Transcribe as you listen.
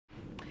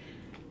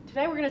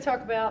Today we're going to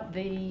talk about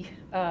the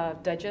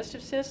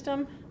digestive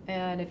system,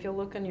 and if you'll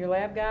look in your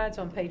lab guides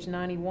on page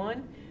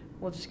 91,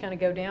 we'll just kind of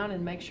go down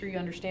and make sure you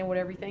understand what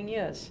everything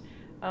is.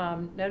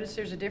 Notice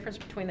there's a difference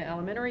between the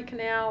alimentary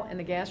canal and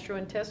the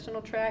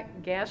gastrointestinal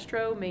tract.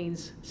 Gastro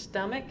means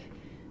stomach,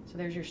 so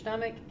there's your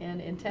stomach,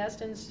 and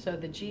intestines, so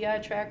the GI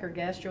tract or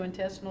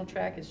gastrointestinal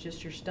tract is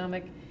just your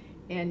stomach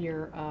and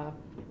your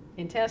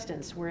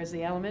intestines, whereas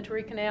the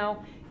alimentary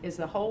canal is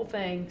the whole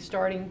thing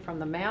starting from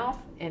the mouth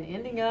and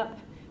ending up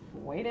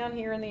way down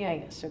here in the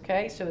anus,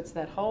 okay? So it's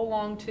that whole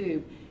long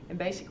tube, and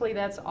basically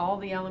that's all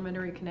the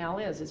alimentary canal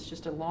is. It's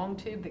just a long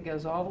tube that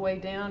goes all the way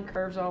down,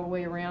 curves all the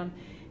way around,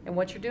 and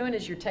what you're doing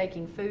is you're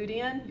taking food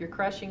in, you're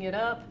crushing it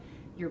up,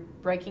 you're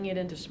breaking it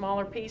into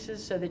smaller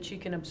pieces so that you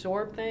can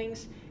absorb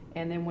things,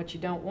 and then what you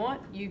don't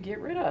want, you get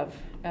rid of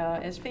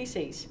as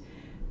feces.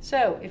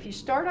 So if you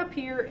start up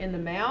here in the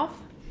mouth,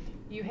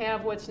 you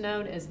have what's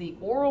known as the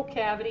oral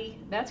cavity.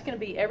 That's going to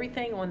be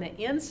everything on the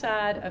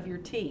inside of your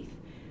teeth.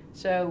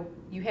 So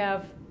you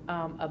have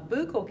a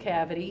buccal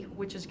cavity,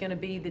 which is going to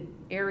be the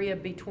area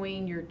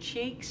between your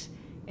cheeks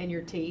and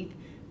your teeth,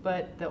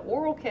 but the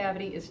oral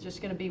cavity is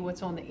just going to be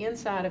what's on the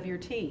inside of your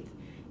teeth.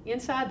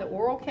 Inside the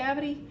oral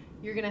cavity,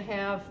 you're going to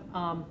have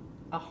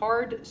a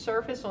hard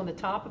surface on the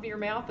top of your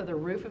mouth or the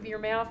roof of your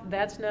mouth.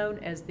 That's known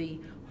as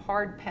the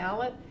hard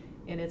palate,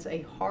 and it's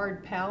a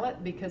hard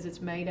palate because it's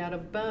made out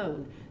of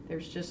bone.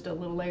 There's just a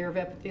little layer of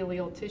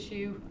epithelial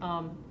tissue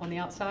on the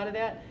outside of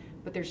that.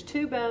 But there's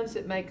two bones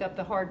that make up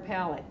the hard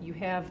palate. You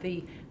have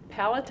the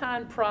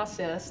palatine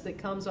process that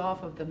comes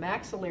off of the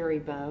maxillary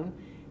bone,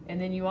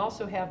 and then you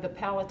also have the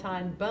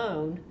palatine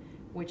bone,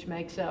 which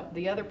makes up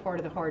the other part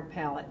of the hard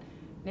palate.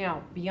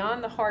 Now,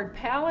 beyond the hard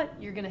palate,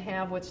 you're going to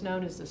have what's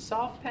known as the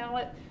soft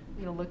palate.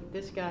 I'm going to look at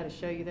this guy to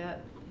show you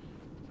that.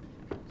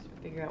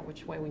 Figure out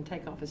which way we can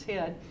take off his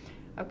head.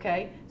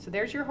 Okay, so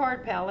there's your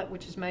hard palate,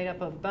 which is made up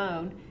of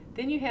bone.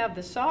 Then you have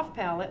the soft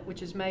palate,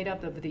 which is made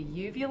up of the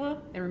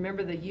uvula. And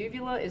remember, the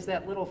uvula is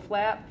that little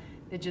flap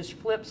that just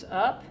flips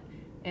up.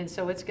 And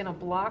so it's going to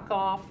block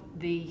off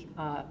the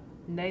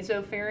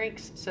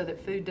nasopharynx so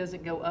that food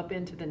doesn't go up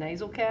into the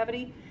nasal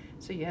cavity.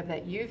 So you have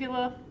that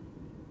uvula.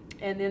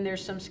 And then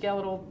there's some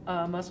skeletal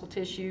muscle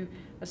tissue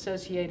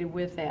associated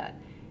with that.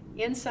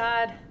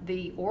 Inside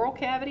the oral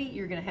cavity,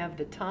 you're going to have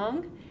the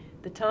tongue.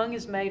 The tongue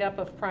is made up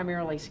of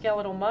primarily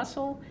skeletal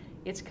muscle.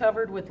 It's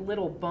covered with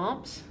little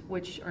bumps,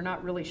 which are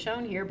not really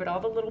shown here, but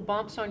all the little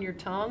bumps on your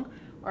tongue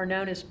are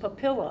known as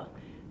papilla.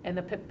 And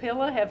the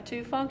papilla have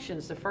two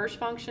functions. The first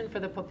function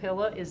for the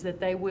papilla is that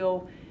they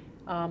will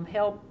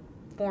help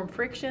form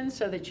friction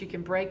so that you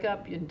can break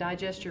up and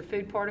digest your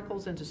food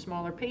particles into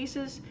smaller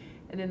pieces.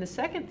 And then the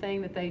second thing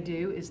that they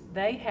do is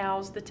they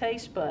house the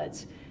taste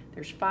buds.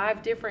 There's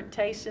 5 different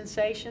taste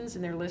sensations,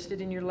 and they're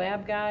listed in your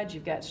lab guide.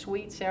 You've got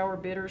sweet, sour,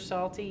 bitter,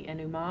 salty, and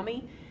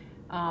umami.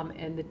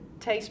 And the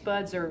taste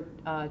buds are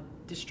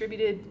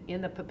distributed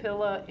in the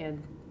papilla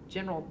in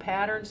general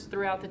patterns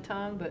throughout the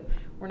tongue, but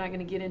we're not going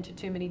to get into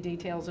too many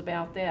details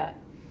about that.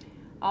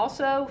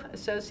 Also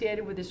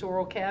associated with this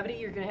oral cavity,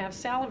 you're going to have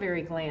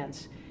salivary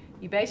glands.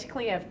 You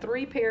basically have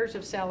 3 pairs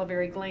of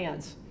salivary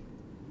glands.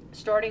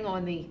 Starting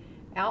on the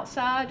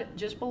outside,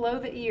 just below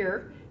the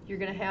ear, you're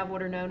going to have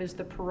what are known as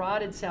the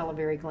parotid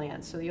salivary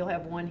glands. So you'll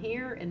have one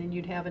here, and then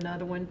you'd have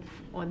another one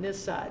on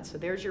this side. So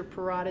there's your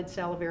parotid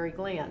salivary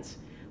glands.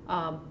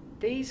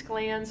 These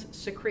glands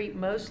secrete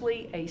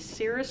mostly a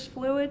serous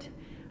fluid,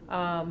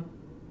 and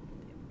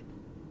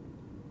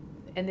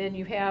then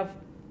you have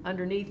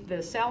underneath the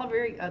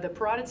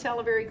parotid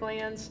salivary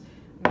glands.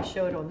 Let me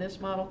show it on this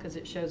model because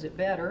it shows it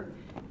better.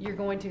 You're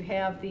going to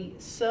have the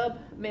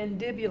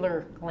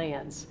submandibular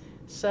glands.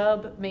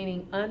 Sub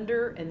meaning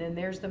under, and then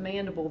there's the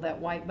mandible, that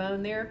white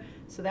bone there.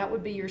 So that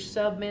would be your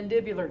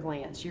submandibular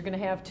glands. You're going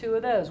to have 2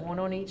 of those, one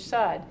on each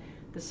side.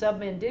 The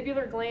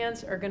submandibular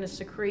glands are going to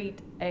secrete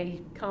a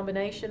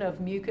combination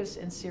of mucus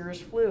and serous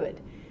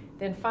fluid.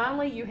 Then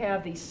finally, you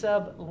have the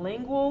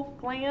sublingual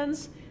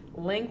glands.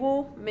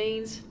 Lingual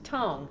means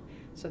tongue.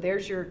 So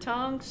there's your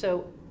tongue,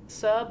 so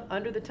sub,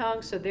 under the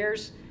tongue, so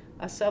there's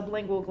a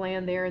sublingual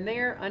gland there and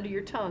there under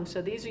your tongue.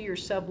 So these are your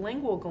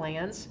sublingual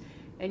glands.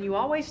 And you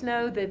always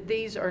know that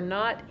these are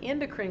not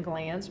endocrine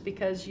glands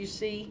because you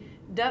see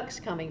ducts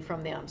coming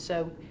from them.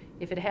 So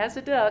if it has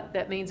a duct,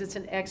 that means it's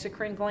an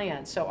exocrine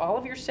gland. So all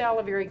of your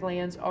salivary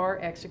glands are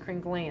exocrine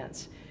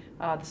glands.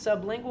 The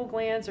sublingual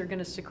glands are going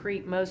to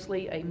secrete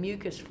mostly a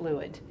mucus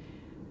fluid.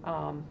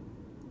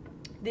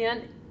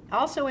 Then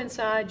also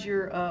inside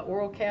your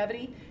oral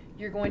cavity,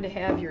 you're going to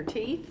have your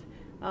teeth.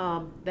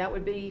 That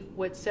would be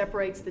what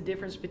separates the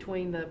difference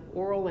between the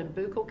oral and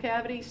buccal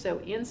cavity. So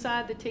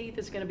inside the teeth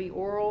is going to be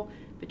oral.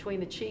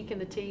 Between the cheek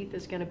and the teeth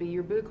is going to be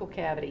your buccal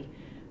cavity.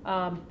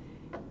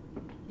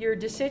 Your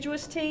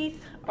deciduous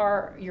teeth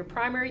are your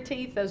primary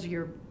teeth. Those are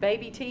your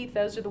baby teeth.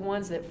 Those are the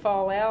ones that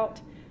fall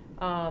out.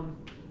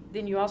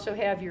 Then you also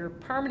have your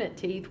permanent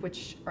teeth,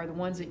 which are the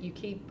ones that you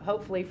keep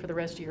hopefully for the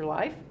rest of your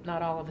life.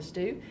 Not all of us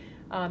do.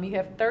 You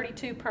have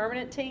 32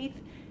 permanent teeth,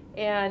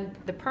 and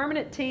the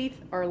permanent teeth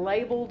are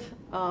labeled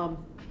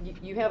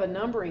you have a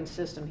numbering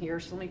system here,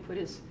 so let me put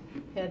his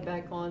head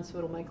back on so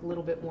it'll make a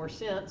little bit more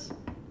sense.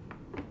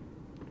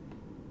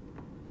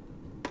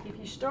 If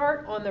you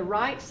start on the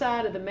right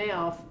side of the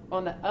mouth,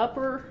 on the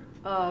upper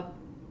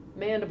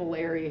mandible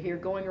area here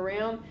going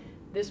around,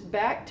 this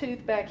back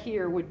tooth back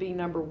here would be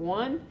number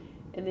 1,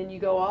 and then you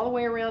go all the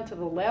way around to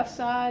the left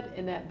side,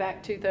 and that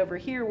back tooth over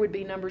here would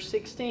be number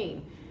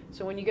 16.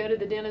 So when you go to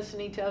the dentist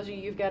and he tells you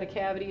you've got a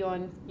cavity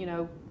on, you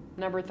know,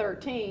 number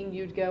 13,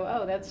 you'd go,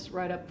 oh, that's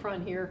right up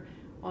front here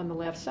on the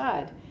left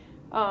side.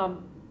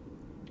 On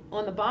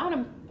the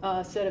bottom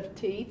set of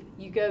teeth,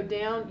 you go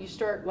down, you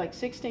start like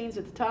 16s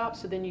at the top,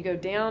 so then you go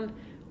down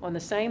on the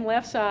same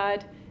left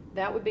side.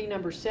 That would be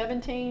number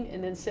 17,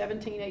 and then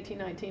 17, 18,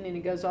 19, and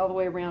it goes all the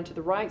way around to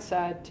the right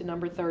side to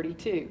number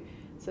 32.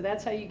 So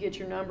that's how you get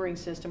your numbering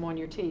system on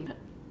your teeth.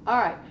 All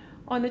right,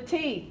 on the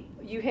teeth,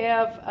 you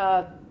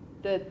have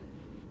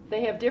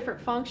they have different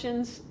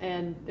functions,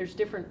 and there's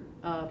different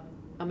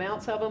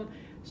amounts of them.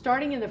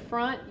 Starting in the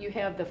front, you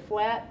have the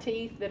flat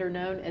teeth that are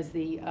known as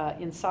the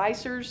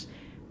incisors.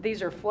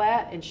 These are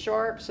flat and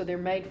sharp, so they're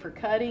made for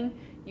cutting.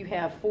 You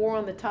have 4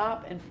 on the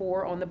top and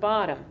 4 on the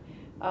bottom.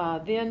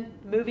 Then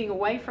moving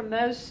away from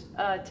those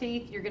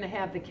teeth, you're going to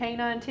have the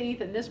canine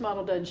teeth, and this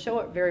model doesn't show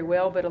it very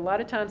well, but a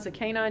lot of times the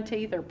canine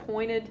teeth are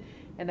pointed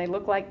and they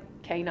look like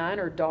canine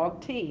or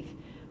dog teeth.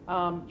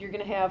 You're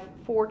going to have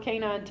 4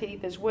 canine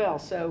teeth as well,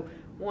 so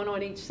 1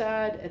 on each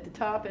side at the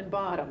top and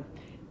bottom.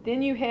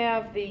 Then you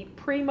have the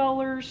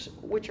premolars,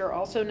 which are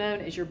also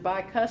known as your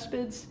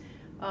bicuspids.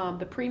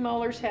 The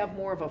premolars have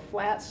more of a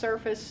flat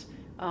surface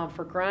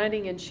for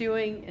grinding and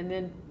chewing, and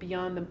then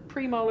beyond the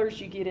premolars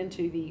you get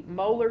into the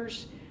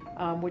molars,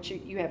 which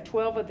you have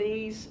 12 of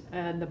these,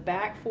 and the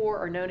back 4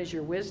 are known as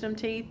your wisdom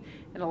teeth.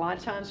 And a lot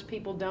of times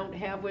people don't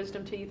have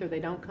wisdom teeth, or they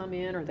don't come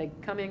in, or they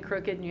come in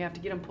crooked and you have to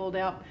get them pulled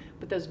out.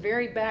 But those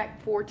very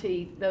back 4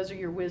 teeth, those are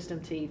your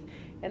wisdom teeth.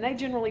 And they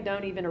generally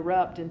don't even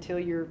erupt until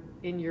you're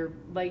in your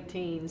late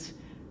teens,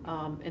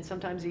 and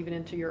sometimes even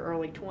into your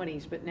early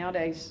 20s. But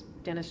nowadays,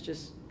 dentists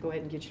just go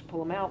ahead and get you to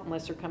pull them out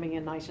unless they're coming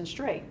in nice and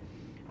straight.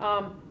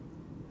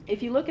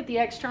 If you look at the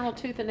external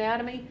tooth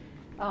anatomy,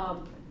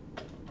 on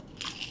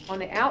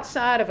the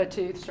outside of a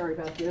tooth, sorry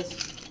about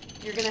this,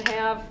 you're going to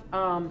have,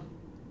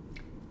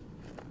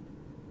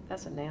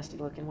 that's a nasty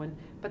looking one,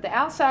 but the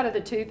outside of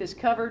the tooth is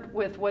covered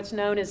with what's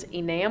known as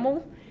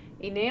enamel.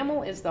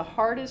 Enamel is the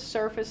hardest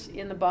surface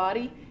in the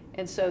body,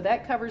 and so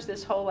that covers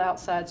this whole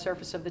outside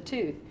surface of the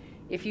tooth.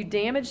 If you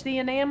damage the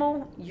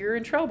enamel, you're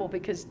in trouble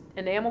because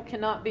enamel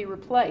cannot be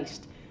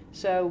replaced.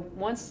 So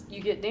once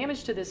you get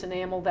damage to this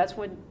enamel, that's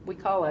when we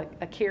call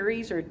a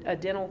caries or a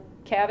dental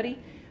cavity.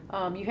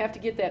 You have to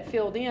get that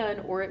filled in,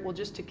 or it will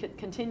just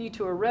continue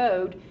to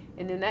erode,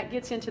 and then that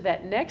gets into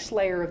that next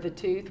layer of the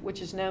tooth,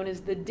 which is known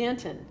as the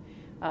dentin.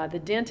 The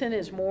dentin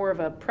is more of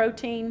a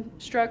protein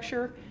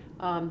structure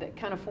that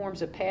kind of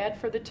forms a pad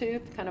for the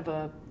tooth, kind of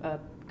a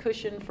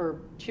cushion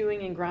for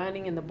chewing and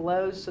grinding and the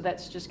blows, so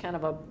that's just kind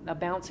of a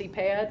bouncy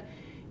pad.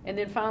 And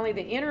then finally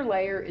the inner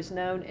layer is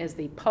known as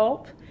the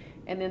pulp,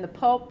 and then the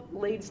pulp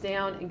leads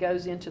down and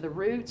goes into the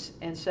roots.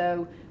 And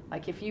so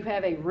like if you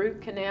have a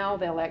root canal,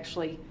 they'll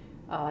actually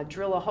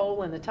drill a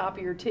hole in the top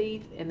of your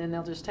teeth, and then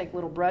they'll just take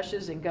little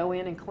brushes and go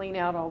in and clean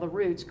out all the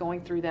roots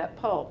going through that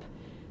pulp.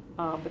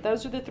 But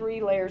those are the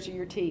 3 layers of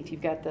your teeth.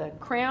 You've got the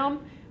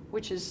crown,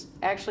 which is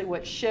actually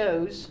what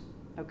shows,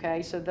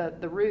 okay, so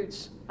the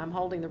roots, I'm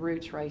holding the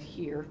roots right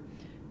here,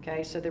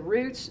 okay, so the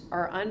roots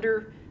are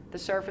under the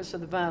surface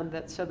of the bone.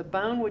 So the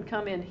bone would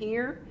come in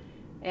here,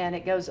 and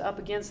it goes up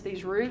against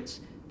these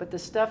roots, but the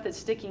stuff that's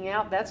sticking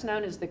out, that's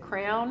known as the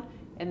crown,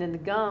 and then the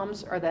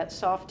gums are that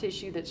soft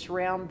tissue that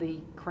surround the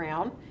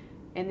crown.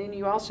 And then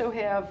you also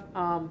have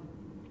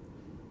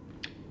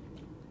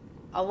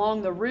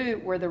along the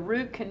root, where the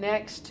root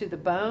connects to the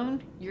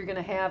bone, you're going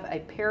to have a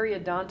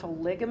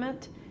periodontal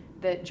ligament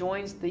that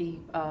joins the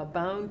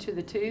bone to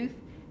the tooth,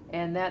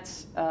 and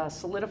that's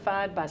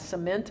solidified by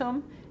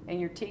cementum, and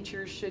your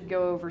teachers should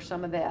go over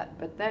some of that,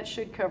 but that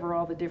should cover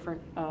all the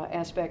different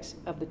aspects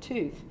of the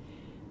tooth.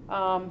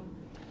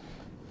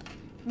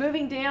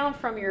 Moving down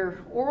from your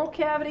oral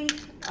cavity,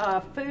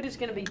 food is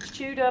going to be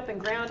chewed up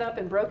and ground up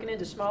and broken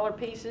into smaller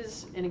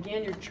pieces, and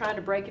again you're trying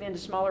to break it into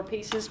smaller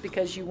pieces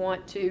because you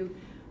want to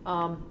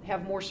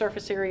have more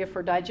surface area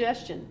for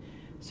digestion.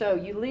 So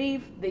you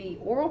leave the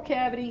oral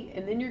cavity,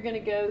 and then you're going to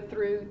go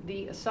through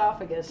the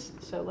esophagus.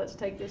 So let's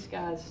take this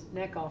guy's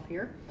neck off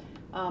here.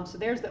 So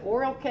there's the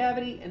oral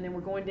cavity, and then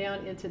we're going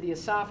down into the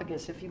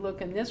esophagus. If you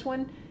look in this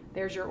one,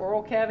 there's your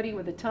oral cavity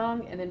with the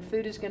tongue, and then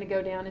food is going to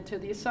go down into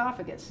the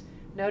esophagus.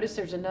 Notice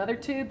there's another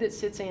tube that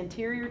sits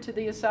anterior to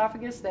the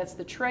esophagus. That's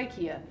the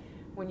trachea.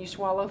 When you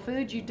swallow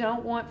food, you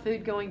don't want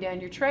food going down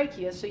your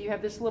trachea, so you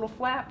have this little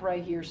flap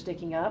right here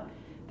sticking up.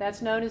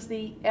 That's known as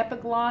the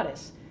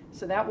epiglottis.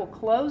 So that will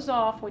close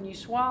off when you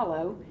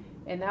swallow,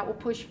 and that will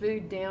push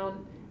food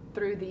down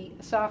through the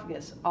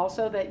esophagus.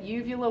 Also, that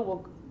uvula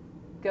will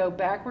go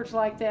backwards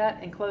like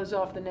that and close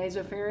off the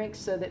nasopharynx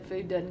so that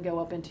food doesn't go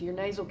up into your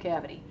nasal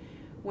cavity.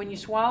 When you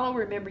swallow,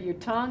 remember your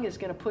tongue is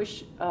going to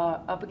push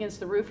up against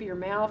the roof of your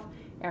mouth,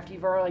 after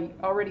you've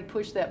already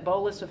pushed that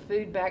bolus of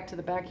food back to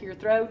the back of your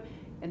throat,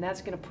 and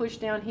that's going to push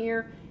down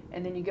here,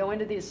 and then you go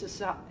into the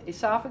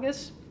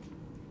esophagus,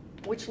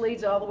 which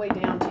leads all the way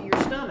down to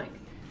your stomach.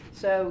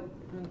 So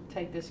I'm going to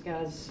take this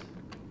guy's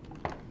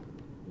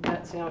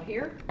guts out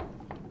here.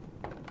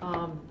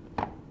 I'm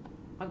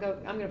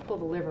going to pull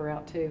the liver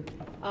out too.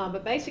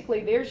 But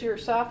basically, there's your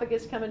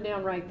esophagus coming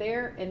down right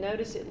there, and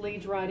notice it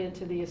leads right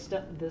into the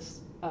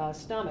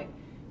stomach.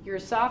 Your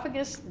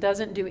esophagus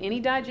doesn't do any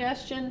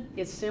digestion.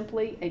 It's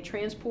simply a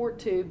transport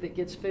tube that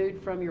gets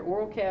food from your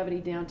oral cavity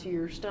down to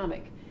your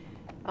stomach.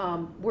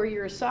 Where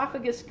your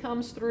esophagus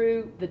comes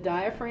through the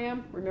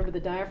diaphragm, remember the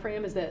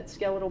diaphragm is that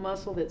skeletal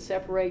muscle that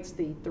separates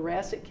the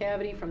thoracic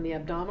cavity from the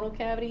abdominal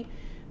cavity,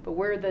 but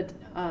where the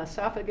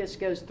esophagus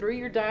goes through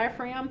your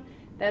diaphragm,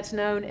 that's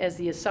known as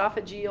the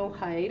esophageal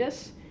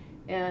hiatus,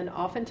 and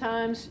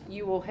oftentimes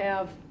you will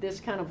have this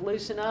kind of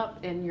loosen up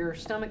and your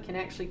stomach can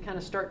actually kind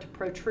of start to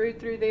protrude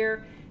through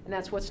there, and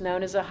that's what's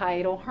known as a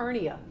hiatal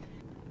hernia.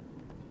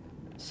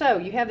 So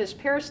you have this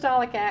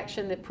peristaltic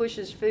action that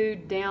pushes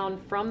food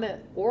down from the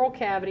oral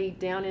cavity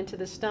down into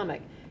the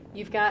stomach.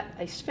 You've got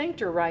a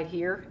sphincter right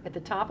here at the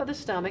top of the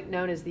stomach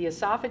known as the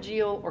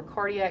esophageal or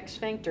cardiac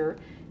sphincter,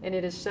 and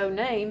it is so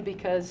named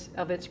because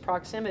of its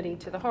proximity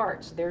to the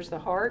heart. So there's the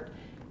heart,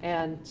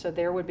 and so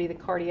there would be the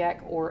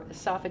cardiac or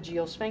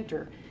esophageal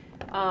sphincter.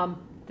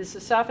 This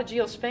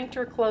esophageal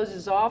sphincter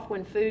closes off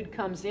when food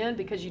comes in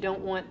because you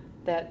don't want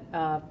that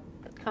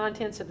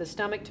contents of the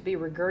stomach to be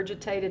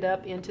regurgitated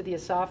up into the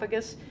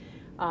esophagus.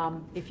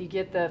 If you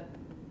get the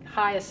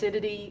high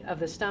acidity of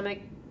the stomach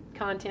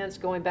contents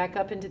going back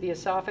up into the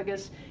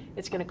esophagus,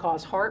 it's going to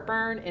cause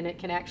heartburn, and it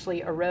can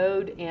actually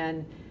erode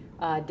and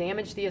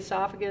damage the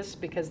esophagus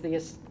because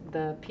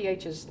the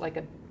pH is like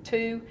a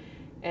 2,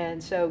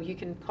 and so you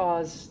can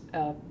cause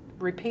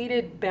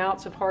repeated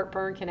bouts of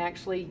heartburn can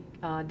actually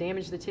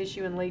damage the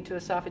tissue and lead to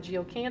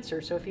esophageal cancer.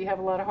 So if you have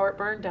a lot of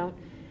heartburn,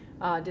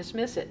 don't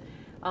dismiss it.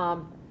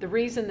 The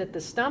reason that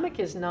the stomach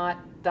is not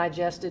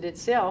digested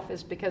itself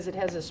is because it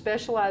has a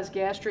specialized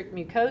gastric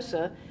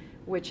mucosa,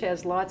 which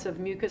has lots of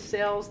mucus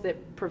cells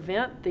that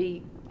prevent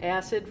the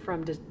acid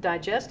from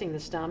digesting the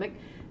stomach.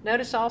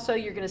 Notice also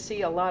you're going to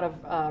see a lot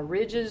of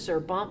ridges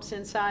or bumps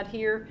inside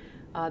here.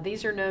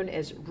 These are known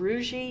as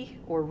rugae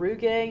or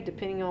rugae,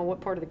 depending on what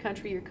part of the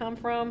country you come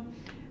from.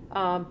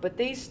 But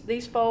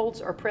these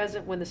folds are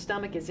present when the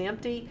stomach is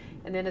empty,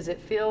 and then as it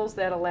fills,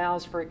 that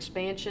allows for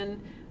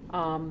expansion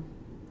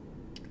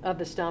of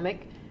the stomach.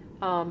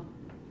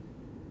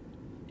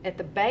 At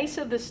the base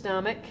of the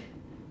stomach,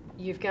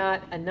 you've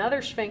got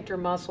another sphincter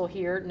muscle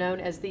here known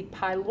as the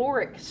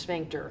pyloric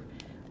sphincter.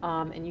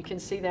 And you can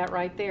see that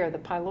right there, the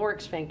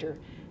pyloric sphincter.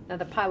 Now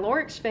the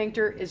pyloric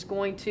sphincter is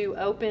going to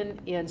open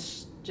in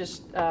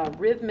just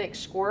rhythmic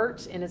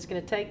squirts, and it's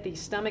going to take the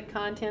stomach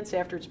contents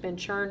after it's been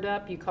churned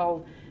up. You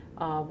call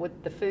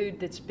with the food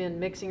that's been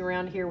mixing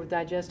around here with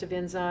digestive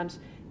enzymes,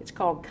 it's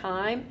called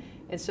chyme.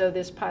 And so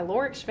this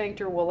pyloric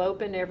sphincter will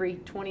open every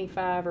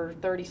 25 or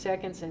 30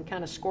 seconds and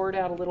kind of squirt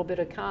out a little bit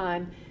of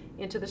chyme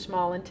into the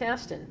small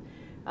intestine.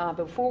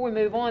 Before we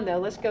move on though,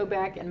 let's go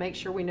back and make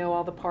sure we know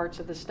all the parts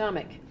of the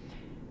stomach.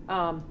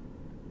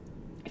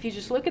 If you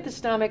just look at the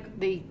stomach,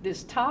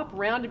 this top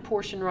rounded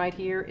portion right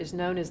here is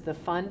known as the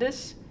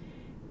fundus,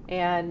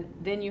 and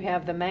then you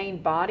have the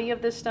main body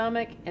of the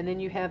stomach, and then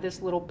you have this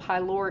little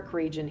pyloric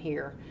region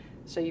here.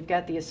 So you've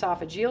got the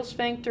esophageal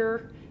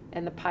sphincter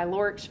and the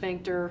pyloric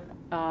sphincter,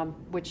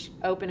 which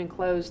open and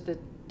close the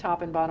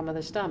top and bottom of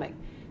the stomach.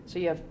 So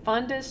you have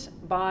fundus,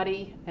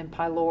 body, and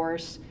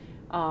pylorus.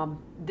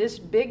 This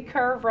big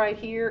curve right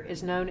here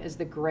is known as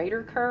the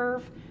greater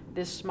curve.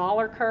 This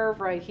smaller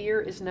curve right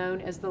here is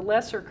known as the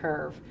lesser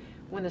curve.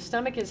 When the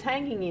stomach is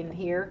hanging in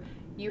here,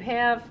 you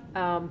have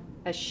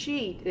a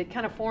sheet that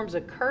kind of forms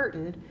a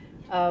curtain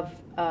of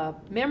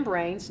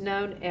membranes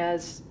known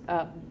as,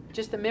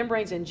 just the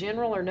membranes in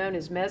general are known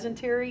as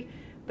mesentery,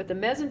 but the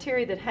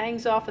mesentery that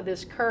hangs off of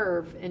this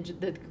curve, and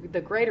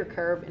the greater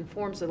curve, and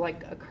forms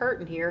like a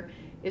curtain here,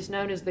 is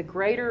known as the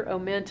greater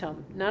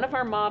omentum. None of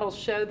our models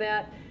show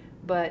that,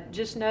 but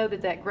just know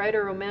that that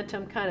greater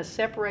omentum kind of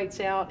separates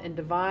out and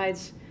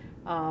divides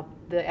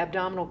the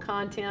abdominal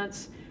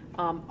contents.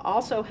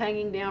 Also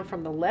hanging down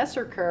from the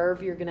lesser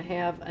curve, you're going to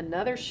have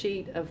another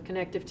sheet of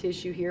connective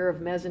tissue here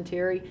of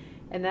mesentery,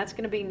 and that's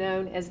going to be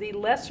known as the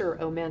lesser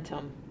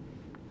omentum.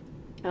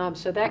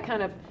 So that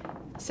kind of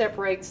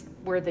separates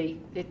where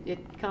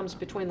it comes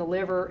between the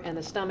liver and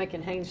the stomach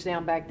and hangs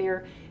down back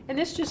there. And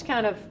this just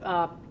kind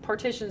of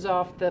partitions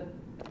off the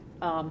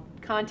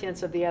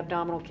contents of the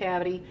abdominal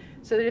cavity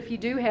so that if you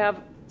do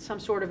have some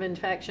sort of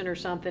infection or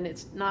something,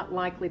 it's not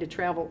likely to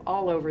travel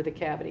all over the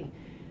cavity.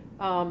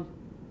 The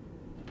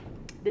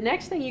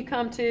next thing you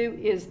come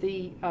to is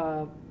the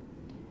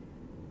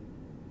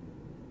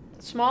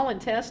small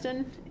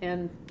intestine,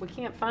 and we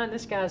can't find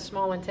this guy's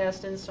small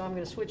intestine, so I'm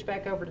going to switch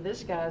back over to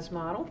this guy's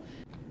model.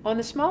 On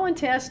the small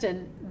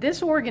intestine,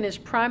 this organ is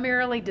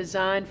primarily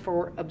designed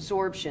for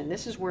absorption.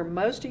 This is where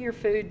most of your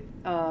food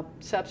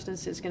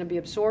substance is going to be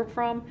absorbed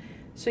from.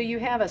 So you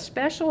have a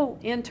special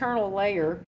internal layer